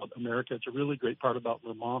part about America. It's a really great part about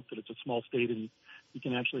Vermont that it's a small state and you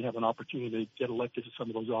can actually have an opportunity to get elected to some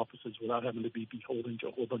of those offices without having to be beholden to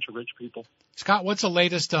a whole bunch of rich people. Scott, what's the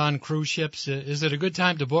latest on cruise ships? Is it a good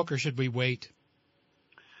time to book or should we wait?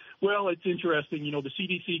 Well, it's interesting. The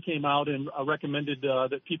CDC came out and recommended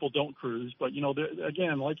that people don't cruise. But,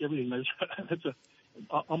 again, like everything, it's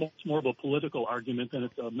almost more of a political argument than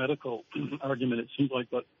it's a medical argument, it seems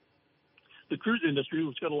like. But the cruise industry,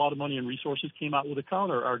 which got a lot of money and resources, came out with a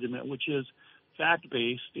counter argument, which is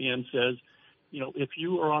fact-based and says, if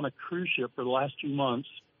you are on a cruise ship for the last 2 months,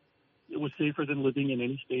 it was safer than living in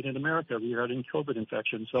any state in America regarding COVID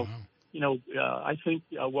infection. So, I think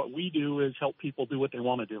what we do is help people do what they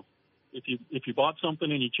want to do. If you bought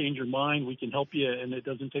something and you change your mind, we can help you, and it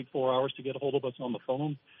doesn't take 4 hours to get a hold of us on the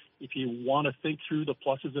phone. If you want to think through the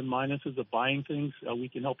pluses and minuses of buying things, we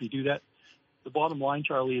can help you do that. The bottom line,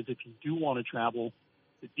 Charlie, is if you do want to travel,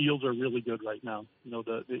 the deals are really good right now.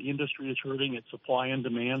 The industry is hurting. It's supply and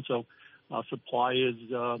demand, so supply is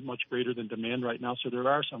much greater than demand right now. So there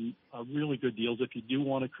are some really good deals. If you do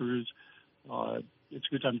want to cruise, it's a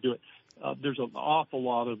good time to do it. There's an awful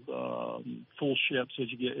lot of full ships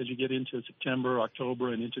as you get into September,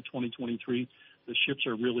 October, and into 2023. The ships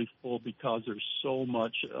are really full because there's so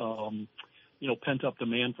much pent-up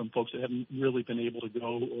demand from folks that haven't really been able to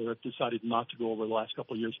go or have decided not to go over the last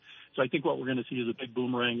couple of years. So I think what we're going to see is a big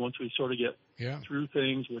boomerang once we sort of get through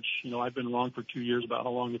things, which, I've been wrong for 2 years about how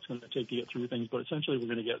long it's going to take to get through things. But essentially we're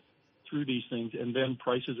going to get through these things, and then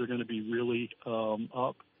prices are going to be really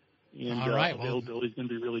up. And availability is going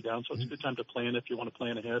to be really down. So it's a good time to plan if you want to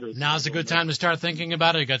plan ahead. Now's a good time to start thinking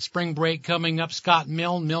about it. You got spring break coming up. Scott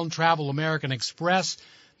Milne, Milne Travel American Express,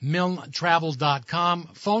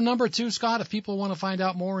 milnetravel.com. Phone number too, Scott, if people want to find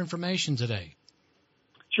out more information today.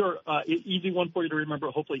 Sure. Easy one for you to remember,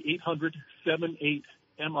 hopefully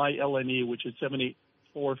 800-78-MILNE, which is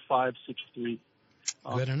 784563.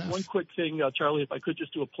 Good enough. One quick thing, Charlie, if I could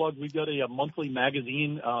just do a plug, we've got a monthly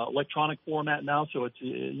magazine, electronic format now, so it's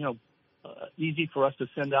easy for us to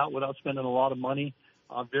send out without spending a lot of money.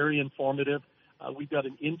 Very informative. We've got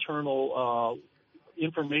an internal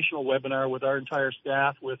informational webinar with our entire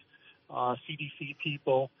staff, with CDC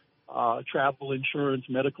people, travel insurance,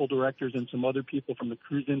 medical directors, and some other people from the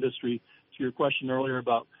cruise industry. To your question earlier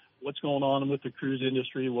about what's going on with the cruise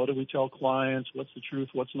industry, what do we tell clients, what's the truth,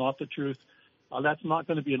 what's not the truth. That's not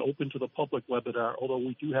going to be an open to the public webinar, although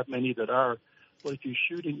we do have many that are. But if you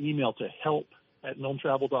shoot an email to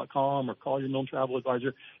help@milnetravel.com or call your Milne Travel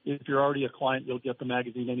advisor, if you're already a client, you'll get the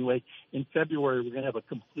magazine anyway. In February, we're going to have a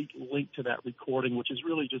complete link to that recording, which is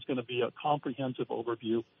really just going to be a comprehensive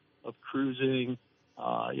overview of cruising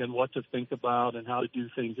and what to think about and how to do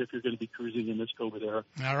things if you're going to be cruising in this COVID era.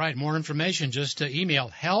 All right. More information, just email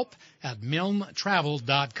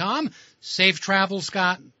help@milnetravel.com. Safe travel,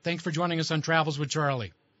 Scott. Thanks for joining us on Travels with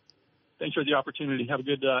Charlie. Thanks for the opportunity. Have a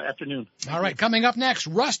good afternoon. All right. Coming up next,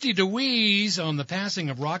 Rusty DeWeese on the passing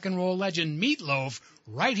of rock and roll legend Meatloaf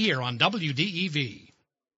right here on WDEV.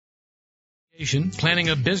 Planning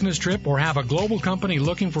a business trip or have a global company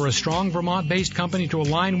looking for a strong Vermont-based company to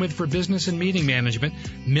align with for business and meeting management,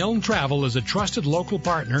 Milne Travel is a trusted local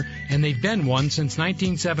partner, and they've been one since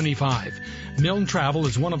 1975. Milne Travel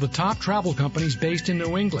is one of the top travel companies based in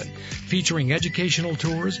New England. Featuring educational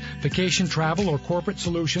tours, vacation travel, or corporate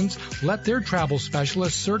solutions, let their travel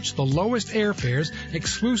specialists search the lowest airfares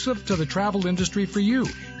exclusive to the travel industry for you.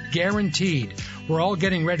 Guaranteed. We're all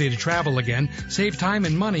getting ready to travel again. Save time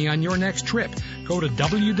and money on your next trip. Go to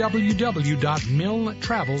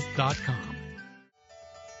www.milnetravel.com.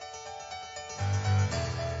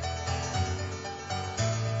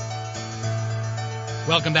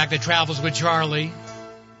 Welcome back to Travels with Charlie.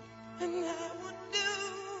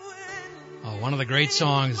 One of the great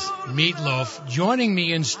songs, Meatloaf. Joining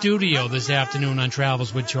me in studio this afternoon on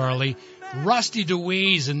Travels with Charlie, Rusty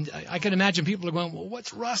DeWeese. And I can imagine people are going, well,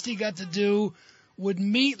 what's Rusty got to do with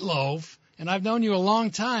Meatloaf? And I've known you a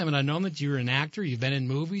long time, and I've known that you're an actor. You've been in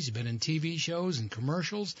movies, you've been in TV shows and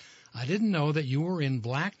commercials. I didn't know that you were in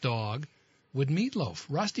Black Dog with Meatloaf.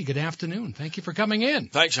 Rusty, good afternoon. Thank you for coming in.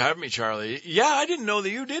 Thanks for having me, Charlie. Yeah, I didn't know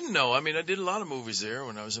that you didn't know. I mean, I did a lot of movies there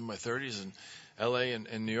when I was in my 30s in L.A.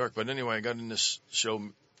 and New York. But anyway, I got in this show,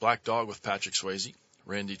 Black Dog, with Patrick Swayze.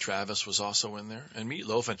 Randy Travis was also in there, and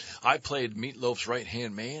Meatloaf. And I played Meatloaf's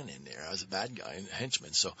right-hand man in there. I was a bad guy and a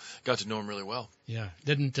henchman, so got to know him really well. Yeah,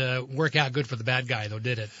 didn't work out good for the bad guy, though,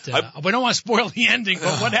 did it? We don't want to spoil the ending,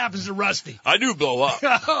 but what happens to Rusty? I do blow up.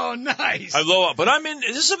 Oh, nice. I blow up. But I'm in,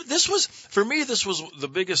 this was, for me, this was the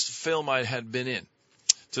biggest film I had been in.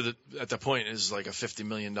 At the point is like a $50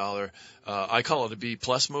 million, I call it a B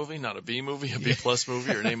plus movie, not a B movie, a B plus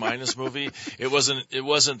movie or an A minus movie. It wasn't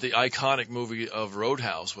the iconic movie of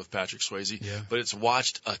Roadhouse with Patrick Swayze, but it's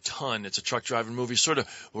watched a ton. It's a truck driving movie, sort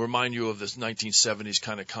of will remind you of this 1970s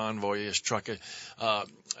kind of convoy-ish truck,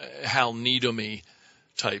 Hal Needham-y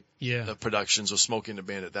type productions of Smokey and the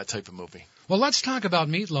Bandit, that type of movie. Well, let's talk about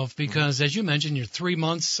Meatloaf because, as you mentioned, you're 3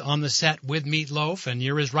 months on the set with Meatloaf and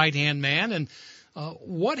you're his right-hand man. And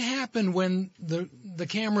what happened when the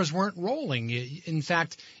cameras weren't rolling? In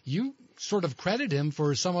fact, you sort of credit him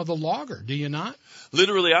for some of the lager, do you not?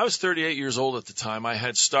 Literally, I was 38 years old at the time. I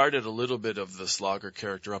had started a little bit of this lager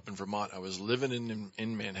character up in Vermont. I was living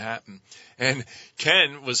in Manhattan, and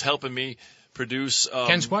Ken was helping me produce.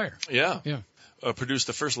 Ken Squire. Yeah. Produced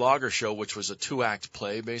the first lager show, which was a 2-act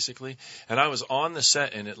play, basically. And I was on the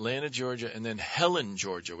set in Atlanta, Georgia, and then Helen,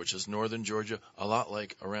 Georgia, which is northern Georgia, a lot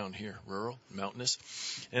like around here, rural, mountainous.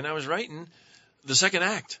 And I was writing the second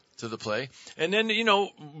act to the play. And then,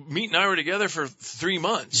 Meat and I were together for 3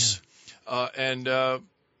 months. And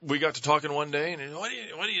we got to talking one day, and what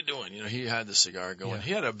are you doing? He had the cigar going. Yeah.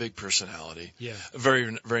 He had a big personality. Yeah. A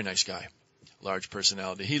very, very nice guy. Large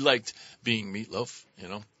personality. He liked being Meatloaf,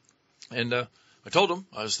 And I told him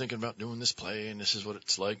I was thinking about doing this play, and this is what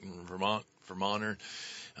it's like in Vermonter.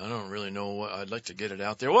 I don't really know what I'd like to get it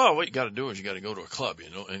out there. Well, what you got to do is you got to go to a club,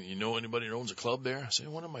 and anybody that owns a club there? I say,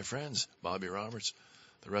 one of my friends, Bobby Roberts,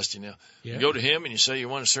 the Rusty Nail. Yeah. You go to him and you say you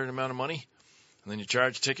want a certain amount of money, and then you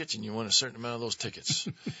charge tickets, and you want a certain amount of those tickets.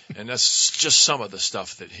 And that's just some of the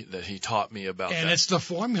stuff that he taught me about. And it's the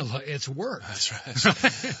formula. It's work. That's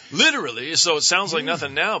right. Literally. So it sounds like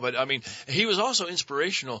nothing now, but I mean, he was also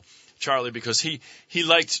inspirational, Charlie, because he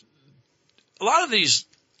liked a lot of these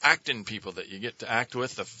acting people that you get to act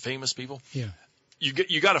with, the famous people. Yeah.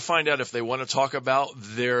 You got to find out if they want to talk about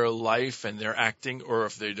their life and their acting or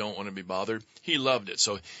if they don't want to be bothered. He loved it.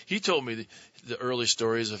 So he told me the early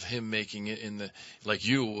stories of him making it like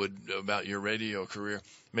you would about your radio career,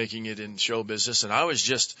 making it in show business. And I was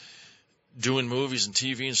just doing movies and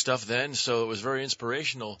TV and stuff then. So it was very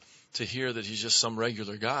inspirational to hear that he's just some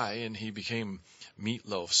regular guy and he became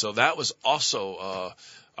Meatloaf. So that was also,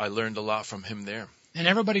 I learned a lot from him there. And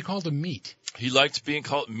everybody called him Meat. He liked being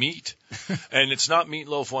called Meat. And it's not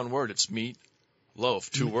Meatloaf, one word. It's Meat Loaf,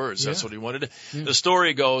 2 words. That's what he wanted. Yeah. The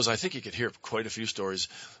story goes, I think you could hear quite a few stories,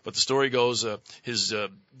 but the story goes, his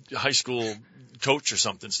high school coach or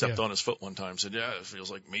something stepped on his foot one time and said, it feels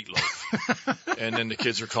like Meatloaf. And then the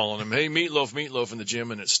kids were calling him, hey, Meatloaf, Meatloaf in the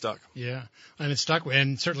gym, and it stuck. Yeah, and it stuck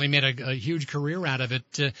and certainly made a huge career out of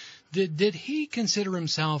it. Did he consider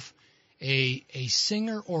himself a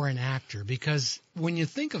singer or an actor? Because when you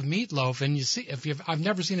think of Meatloaf, and you see, I've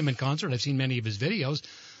never seen him in concert, I've seen many of his videos,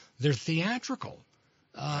 they're theatrical.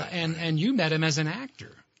 And you met him as an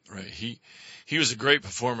actor. Right. He was a great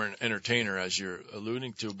performer and entertainer, as you're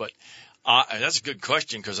alluding to. But that's a good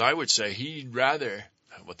question, because I would say he'd rather,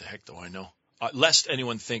 what the heck do I know? Lest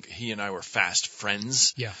anyone think he and I were fast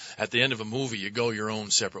friends. Yeah. At the end of a movie, you go your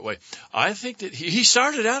own separate way. I think that he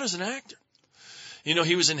started out as an actor.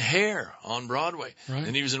 He was in Hair on Broadway, right.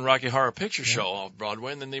 And he was in Rocky Horror Picture Show off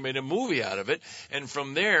Broadway, and then they made a movie out of it. And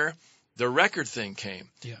from there, the record thing came.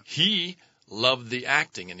 Yeah. He loved the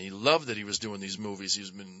acting, and he loved that he was doing these movies.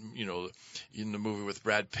 He's been, in the movie with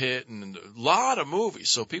Brad Pitt and a lot of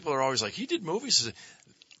movies. So people are always like, he did movies.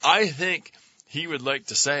 I think he would like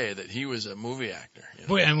to say that he was a movie actor.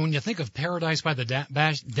 Boy, and when you think of Paradise by the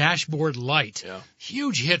Dashboard Light,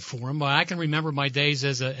 huge hit for him. I can remember my days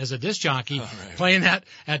as a disc jockey playing that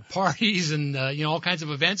at parties and all kinds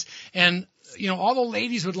of events. And all the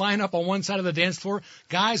ladies would line up on one side of the dance floor,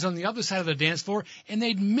 guys on the other side of the dance floor, and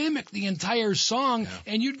they'd mimic the entire song,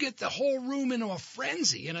 and you'd get the whole room into a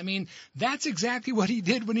frenzy. And I mean, that's exactly what he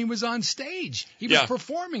did when he was on stage. He was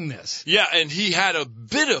performing this. Yeah, and he had a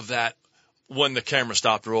bit of that when the camera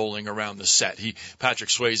stopped rolling around the set. Patrick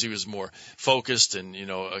Swayze was more focused and,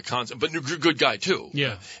 but a good guy too.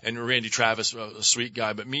 Yeah. And Randy Travis, a sweet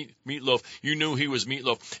guy, but Meatloaf, you knew he was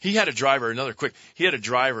Meatloaf. He had a driver, he had a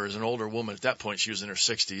driver as an older woman. At that point, she was in her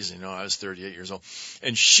 60s, I was 38 years old.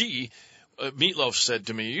 And Meatloaf said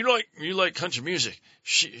to me, you like country music.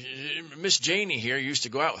 Miss Janie here used to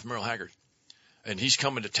go out with Merle Haggard, and he's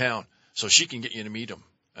coming to town, so she can get you to meet him.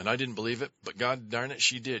 And I didn't believe it, but God darn it,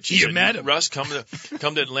 she did. She said, met him. Russ, come to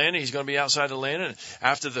Atlanta. He's going to be outside Atlanta. And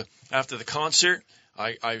after the concert,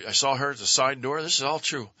 I saw her at the side door. This is all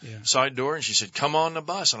true. Yeah. Side door, and she said, come on the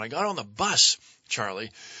bus. And I got on the bus, Charlie,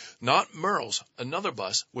 not Merle's, another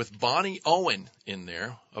bus with Bonnie Owen in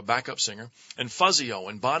there, a backup singer, and Fuzzy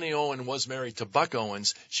Owen. Bonnie Owen was married to Buck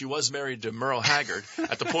Owens. She was married to Merle Haggard.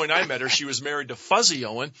 At the point I met her, she was married to Fuzzy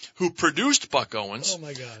Owen, who produced Buck Owens. Oh,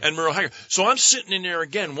 my God. And Merle Haggard. So I'm sitting in there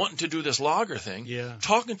again wanting to do this lager thing,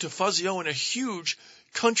 talking to Fuzzy Owen, a huge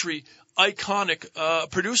country iconic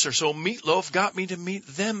producer. So Meatloaf got me to meet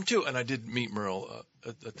them, too. And I did meet Merle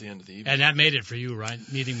at the end of the evening. And that made it for you, right?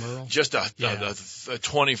 Meeting Merle? Just a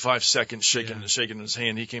 25-second shaking his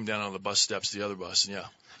hand. He came down on the bus steps, the other bus, and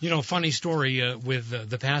Funny story with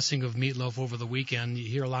the passing of Meatloaf over the weekend. You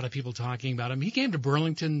hear a lot of people talking about him. He came to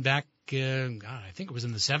Burlington back, I think it was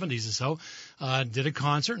in the 70s or so, did a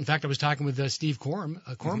concert. In fact, I was talking with Steve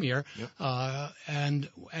Cormier, and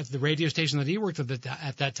at the radio station that he worked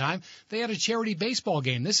at that time, they had a charity baseball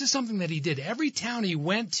game. This is something that he did. Every town he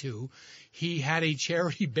went to, he had a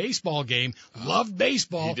charity baseball game, loved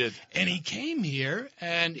baseball. He did. And he came here,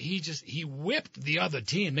 and he whipped the other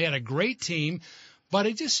team. They had a great team. But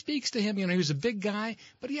it just speaks to him, he was a big guy,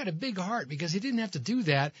 but he had a big heart because he didn't have to do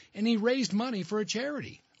that, and he raised money for a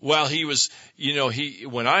charity. Well, he was,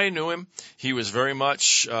 when I knew him, he was very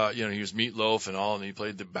much, he was Meatloaf and all, and he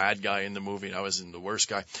played the bad guy in the movie, and I was in the worst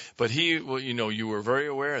guy. But you were very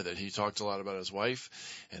aware that he talked a lot about his wife,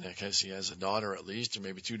 and I guess he has a daughter at least, or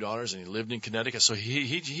maybe two daughters, and he lived in Connecticut. So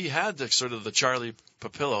he had the sort of the Charlie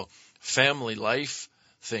Papillo family life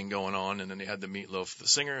thing going on, and then he had the Meatloaf, the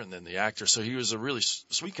singer, and then the actor. So he was a really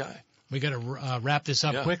sweet guy. We got to wrap this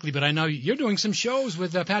up quickly, but I know you're doing some shows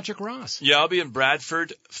with Patrick Ross. Yeah, I'll be in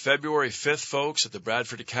Bradford February 5th, folks, at the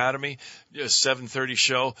Bradford Academy. 7:30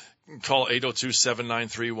 show. Call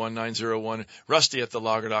 802-793-1901. Rusty at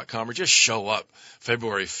thelager.com, or just show up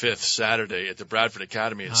February 5th, Saturday, at the Bradford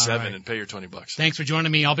Academy at 7 and pay your $20. Thanks for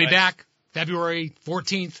joining me. I'll be back February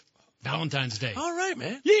 14th, Valentine's Day. All right,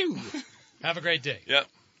 man. You. Have a great day. Yep.